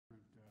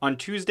On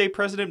Tuesday,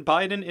 President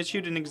Biden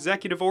issued an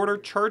executive order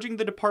charging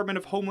the Department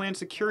of Homeland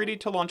Security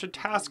to launch a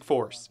task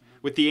force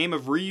with the aim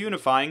of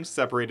reunifying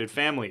separated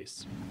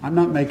families. I'm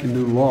not making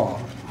new law.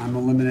 I'm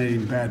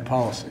eliminating bad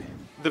policy.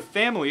 The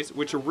families,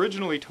 which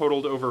originally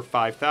totaled over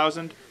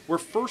 5,000, were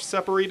first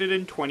separated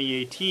in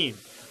 2018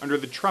 under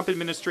the Trump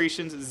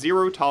administration's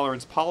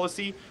zero-tolerance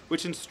policy,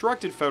 which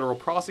instructed federal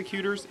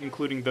prosecutors,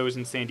 including those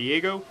in San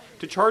Diego,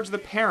 to charge the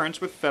parents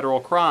with federal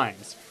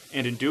crimes,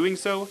 and in doing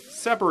so,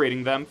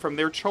 separating them from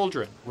their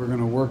children. We're going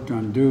to work to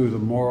undo the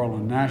moral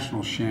and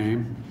national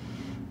shame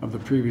of the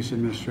previous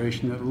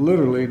administration that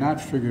literally, not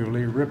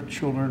figuratively, ripped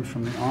children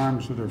from the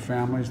arms of their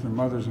families, their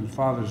mothers and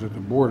fathers at the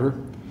border,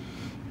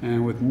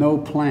 and with no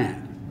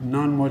plan,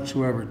 none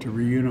whatsoever, to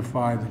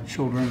reunify the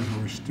children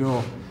who are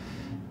still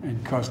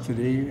in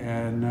custody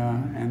and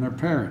their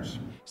parents.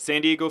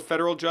 San Diego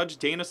federal judge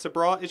Dana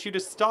Sabra issued a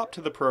stop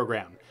to the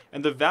program,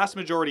 and the vast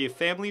majority of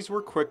families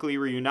were quickly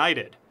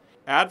reunited.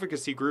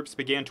 Advocacy groups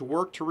began to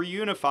work to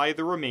reunify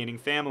the remaining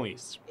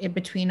families. In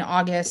between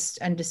August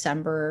and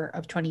December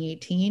of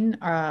 2018,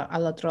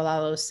 Al Otro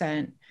Lado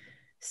sent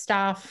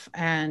staff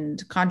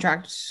and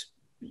contract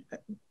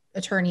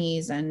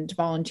attorneys and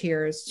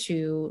volunteers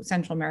to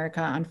Central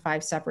America on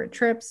 5 separate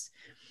trips,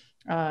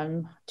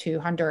 to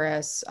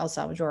Honduras, El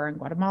Salvador, and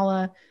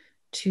Guatemala,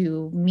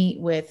 to meet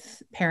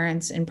with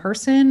parents in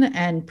person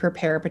and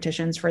prepare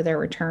petitions for their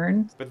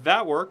return. But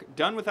that work,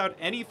 done without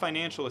any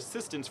financial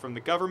assistance from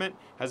the government,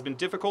 has been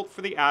difficult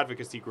for the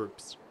advocacy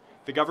groups.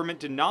 The government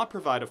did not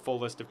provide a full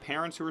list of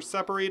parents who were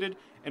separated,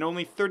 and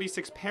only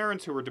 36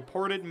 parents who were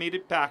deported made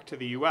it back to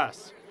the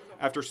U.S.,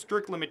 after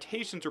strict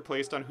limitations were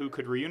placed on who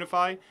could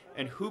reunify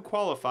and who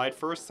qualified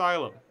for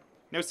asylum.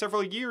 Now,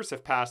 several years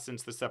have passed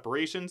since the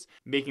separations,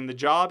 making the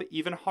job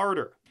even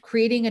harder.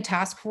 Creating a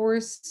task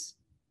force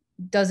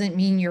doesn't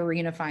mean you're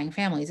reunifying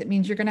families. It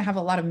means you're going to have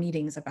a lot of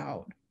meetings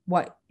about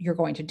what you're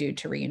going to do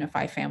to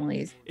reunify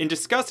families. In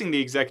discussing the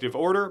executive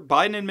order,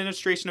 Biden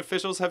administration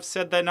officials have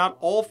said that not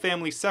all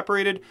families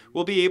separated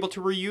will be able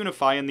to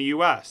reunify in the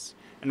U.S.,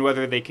 and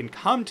whether they can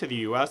come to the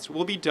U.S.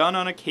 will be done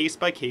on a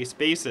case-by-case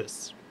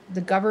basis.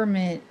 The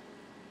government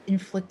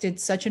inflicted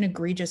such an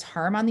egregious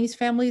harm on these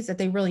families that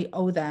they really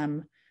owe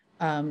them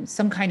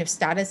some kind of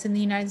status in the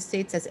United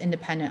States as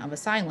independent of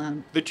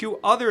asylum. The 2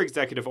 other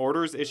executive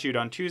orders issued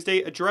on Tuesday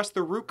address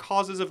the root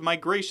causes of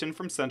migration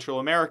from Central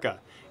America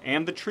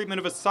and the treatment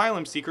of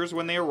asylum seekers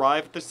when they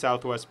arrive at the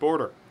southwest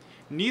border.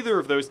 Neither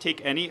of those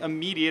take any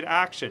immediate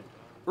action.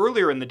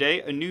 Earlier in the day,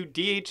 a new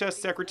DHS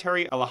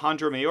Secretary,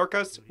 Alejandro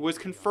Mayorkas, was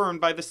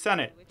confirmed by the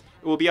Senate.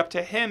 It will be up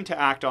to him to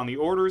act on the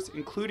orders,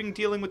 including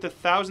dealing with the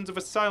thousands of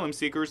asylum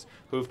seekers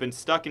who have been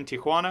stuck in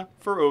Tijuana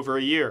for over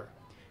a year.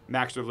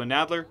 Max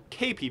Rivlin-Nadler,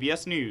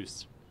 KPBS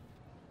News.